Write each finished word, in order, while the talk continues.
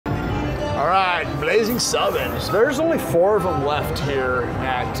All right, Blazing 7's. There's only 4 of them left here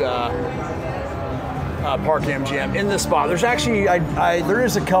at Park MGM in this spot. There's actually, there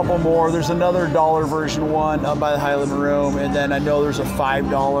is a couple more. There's another $1 version one up by the high limit room, and then I know there's a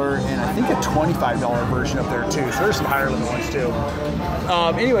 $5 and I think a $25 version up there too. So there's some higher limit ones too.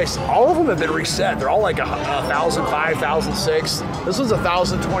 Anyways, all of them have been reset. They're all like 1,005, 1,006. This was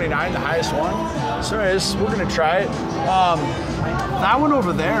 1,029, the highest one. So anyways, we're gonna try it. That one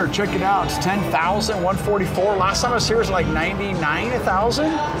over there, check it out. It's 10,144. Last time I was here it was like 99,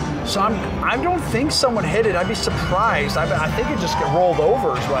 1,000. So I don't think someone hit it. I'd be surprised. I think it just got rolled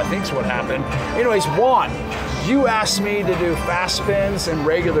over is what I think is what happened. Anyways, Juan, you asked me to do fast spins and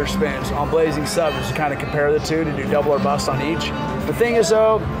regular spins on Blazing 7's to kind of compare the two, to do double or bust on each. The thing is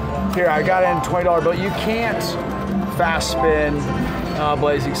though, here I got in $20 bill. You can't fast spin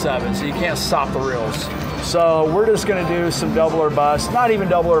Blazing 7's, so you can't stop the reels. So we're just gonna do some double or bust, not even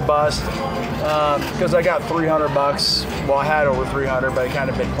double or bust, because I got 300 bucks. Well, I had over 300, but I kind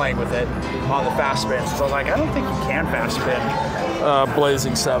of been playing with it on the fast spins. So I was like, I don't think you can fast spin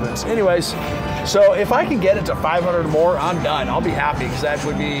Blazing 7's. Anyways, so if I can get it to 500 or more, I'm done. I'll be happy, because that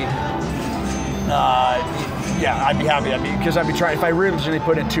would be, yeah, I'd be happy. Because I'd be trying, if I originally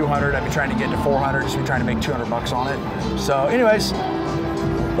put in 200, I'd be trying to get to 400, just be trying to make 200 bucks on it. So anyways,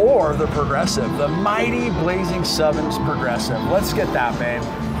 or the progressive, the mighty Blazing 7's progressive. Let's get that, babe.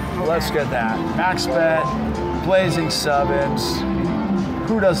 Let's get that. Max bet, Blazing 7's.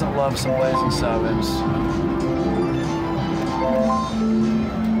 Who doesn't love some Blazing 7's?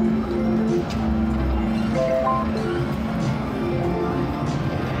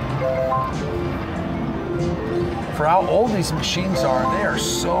 For how old these machines are, they are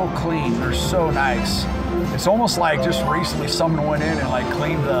so clean. They're so nice. It's almost like just recently someone went in and like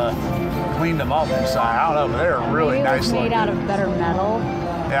cleaned them up inside. I don't know, but they're really maybe nice looking. Made out of better metal.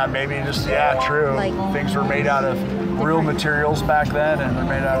 Yeah, maybe just, yeah, true. Like, things were made out of real materials back then, and they're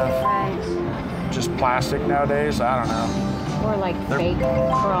made out of just plastic nowadays. I don't know. Or like fake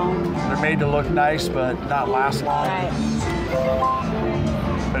chrome. They're made to look nice, but not last long. Right.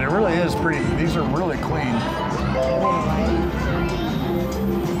 But it really is pretty. These are really clean.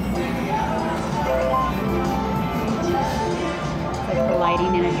 Like the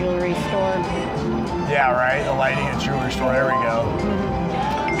lighting in a jewelry store. Yeah, right. The lighting in a jewelry store. There we go.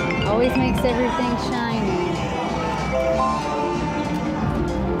 Always makes everything shiny.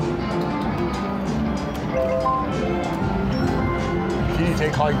 Can you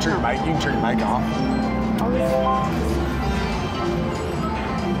take all your turn your mic? You can turn your mic off.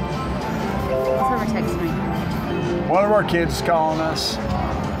 Someone text me. One of our kids is calling us. All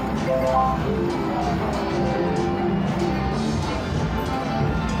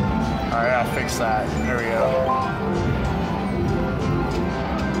right, I'll fix that. There we go.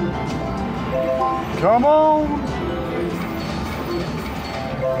 Come on.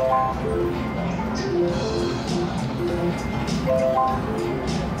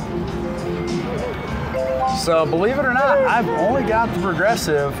 So believe it or not, I've only got the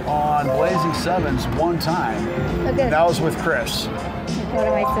progressive on Blazing 7's one time. Okay. That was with Chris. One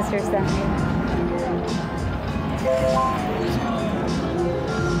of my sisters sent me.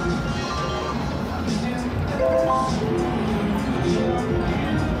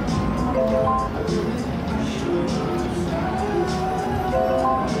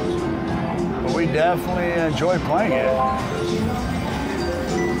 But we definitely enjoy playing it.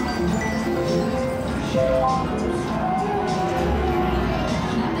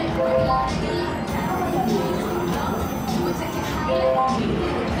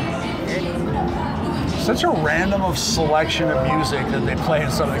 Such a random of selection of music that they play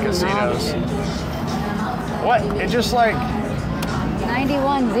in some of the casinos. What? It just like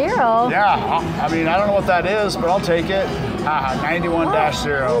 91-0. Yeah, I mean, I don't know what that is, but I'll take it. 91-0. What does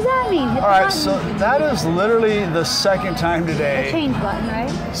that mean? Hit All right, so that is literally the second time today. The change button,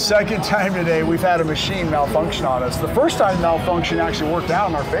 right? Second time today we've had a machine malfunction on us. The first time the malfunction actually worked out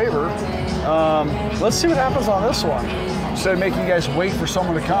in our favor. Let's see what happens on this one. Instead of making you guys wait for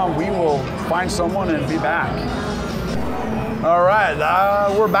someone to come, we will find someone and be back. All right,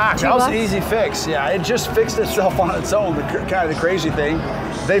 we're back. That was an easy fix. Yeah, it just fixed itself on its own. Kind of the crazy thing,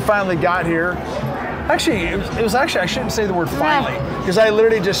 they finally got here. Actually, it was actually, I shouldn't say the word finally, because I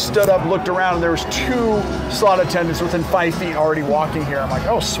literally just stood up, looked around, and there was 2 slot attendants within 5 feet already walking here. I'm like,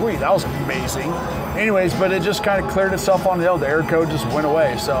 oh sweet, that was amazing. Anyways, but it just kind of cleared itself on the hill. The error code just went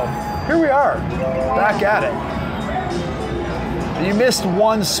away. So here we are, back at it. You missed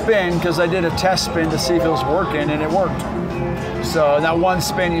one spin because I did a test spin to see if it was working, and it worked. So that one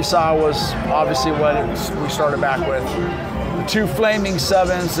spin you saw was obviously what we started back with. The 2 flaming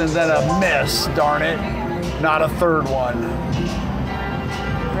 7s and then a miss, darn it. Not a third one.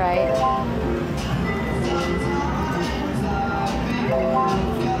 Right.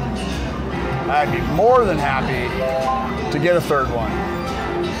 I'd be more than happy to get a third one.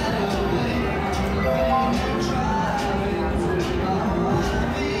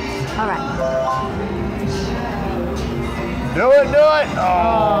 All right. Do it, do it.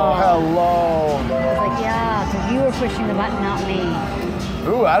 Oh, hello. I was like, yeah, so you were pushing the button, not me.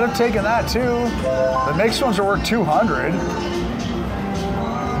 Ooh, I'd have taken that too. The mixed ones are worth 200.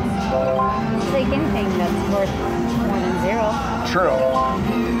 I'll take anything that's worth more than 0. True.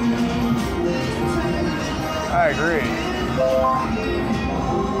 I agree.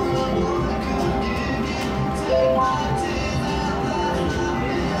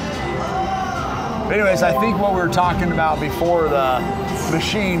 Anyways, I think what we were talking about before the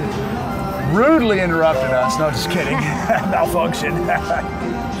machine rudely interrupted us. No, just kidding. Malfunction.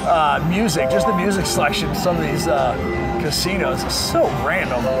 Music, just the music selection. Some of these casinos is so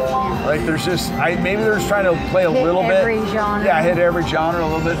random. Like there's just, maybe they're just trying to play a little bit. Every genre. Yeah, hit every genre a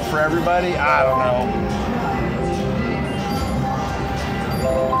little bit for everybody. I don't know.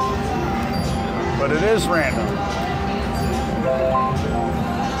 But it is random.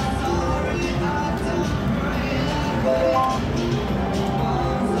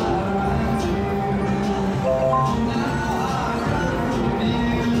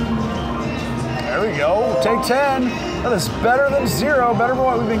 There we go. Take 10. That is better than 0. Better than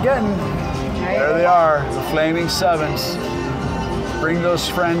what we've been getting. There they are, the flaming 7s. Bring those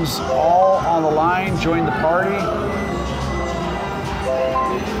friends all on the line. Join the party.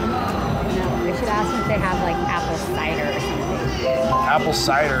 We should ask them if they have like apple cider or something. Apple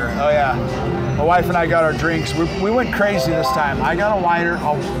cider. Oh yeah. My wife and I got our drinks. We went crazy this time. I got a whiter.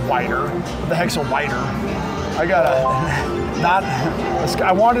 What the heck's a whiter? I got a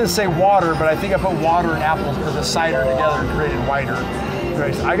I wanted to say water, but I think I put water and apple for the cider together and created whiter.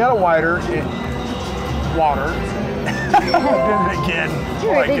 I got a whiter. Water. I did it again.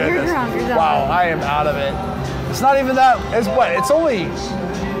 Oh my goodness. Wow, I am out of it. It's not even that. It's what? It's only.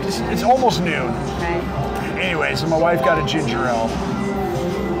 It's almost noon. Right. Anyway, so my wife got a ginger ale.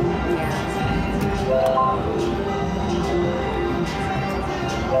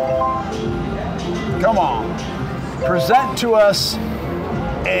 Come on. Present to us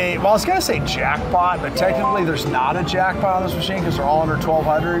well, I was going to say jackpot, but technically there's not a jackpot on this machine because they're all under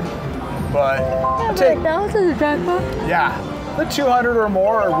 1,200. But I'll take, that was a jackpot. yeah, the 200 or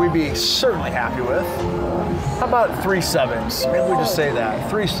more we'd be certainly happy with. How about 3 7s? Maybe we just say that.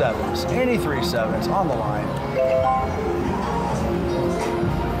 3 7s. Any 3 7s on the line.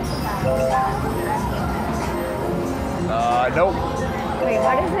 Nope. Wait,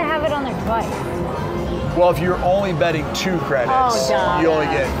 why does it have it on there twice? Well, if you're only betting 2 credits, you only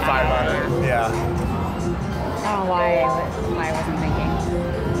get 500. Yeah. I don't know why I wasn't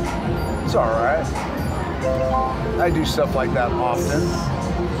thinking. It's all right. I do stuff like that often.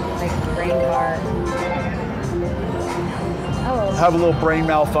 Like brain fart. Oh. Have a little brain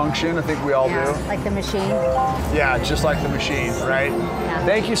malfunction. I think we all do. Like the machine. Yeah, just like the machine, right? Yeah.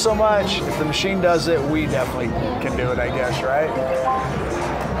 Thank you so much. If the machine does it, we definitely can do it, I guess, right?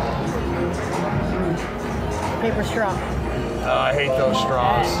 Paper straw. I hate those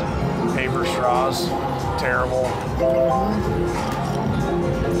straws. Paper straws. Terrible.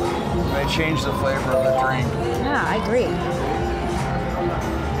 They change the flavor of the drink. Yeah, I agree.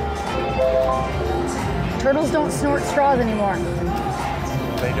 Turtles don't snort straws anymore.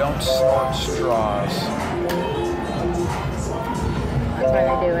 They don't snort straws. That's why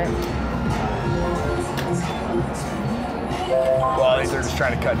they do it. Well, I think they're just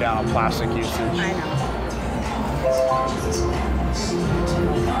trying to cut down on plastic usage. I know.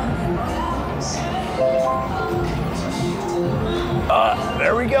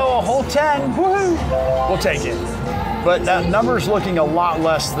 There we go, a whole 10. Woohoo! We'll take it. But that number's looking a lot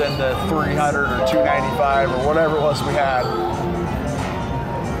less than the 300 or 295 or whatever it was we had.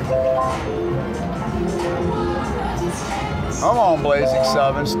 Come on, Blazing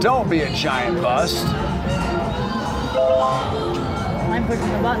 7s. Don't be a giant bust. I'm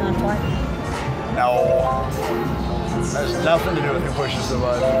pushing the button on twice. No. That has nothing to do with who pushes the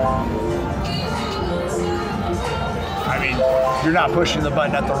button. I mean, you're not pushing the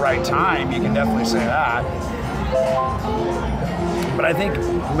button at the right time. You can definitely say that. But I think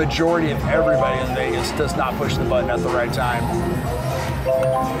the majority of everybody in Vegas does not push the button at the right time.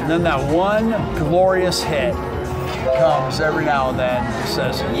 And then that one glorious hit comes every now and then and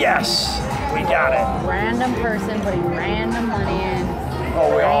says, yes, we got it. Random person putting random money in. Oh,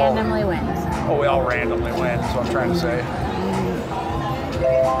 we randomly wins. all randomly win, is what I'm trying to say.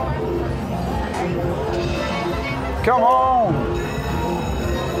 Come on.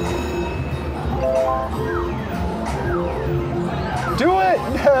 Do it!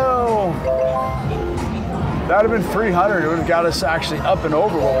 No! That would have been 300. It would have got us actually up and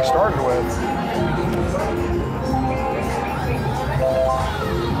over what we started with.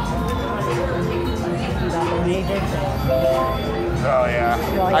 Oh yeah.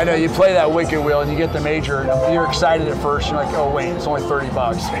 I know, you play that wicked wheel and you get the major, and you're excited at first, you're like, oh wait, it's only 30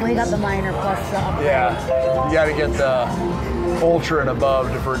 bucks. We got the minor plus the upgrade. Yeah, you gotta get the ultra and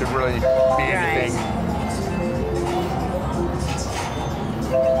above for it to really be anything.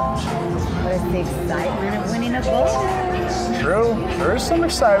 But it's the excitement of winning a bonus. True. There is some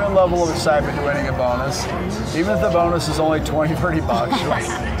excitement, level of excitement to winning a bonus. Even if the bonus is only 20, 30 bucks. You're like,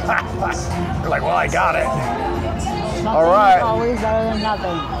 you're like, well, I got it. Nothing All right. is always better than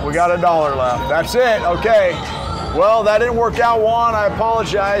nothing. We got $1 left. That's it. Okay. Well, that didn't work out, Juan. I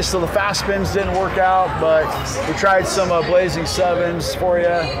apologize. So the fast spins didn't work out, but we tried some blazing 7's for you.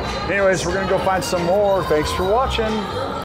 Anyways, we're going to go find some more. Thanks for watching.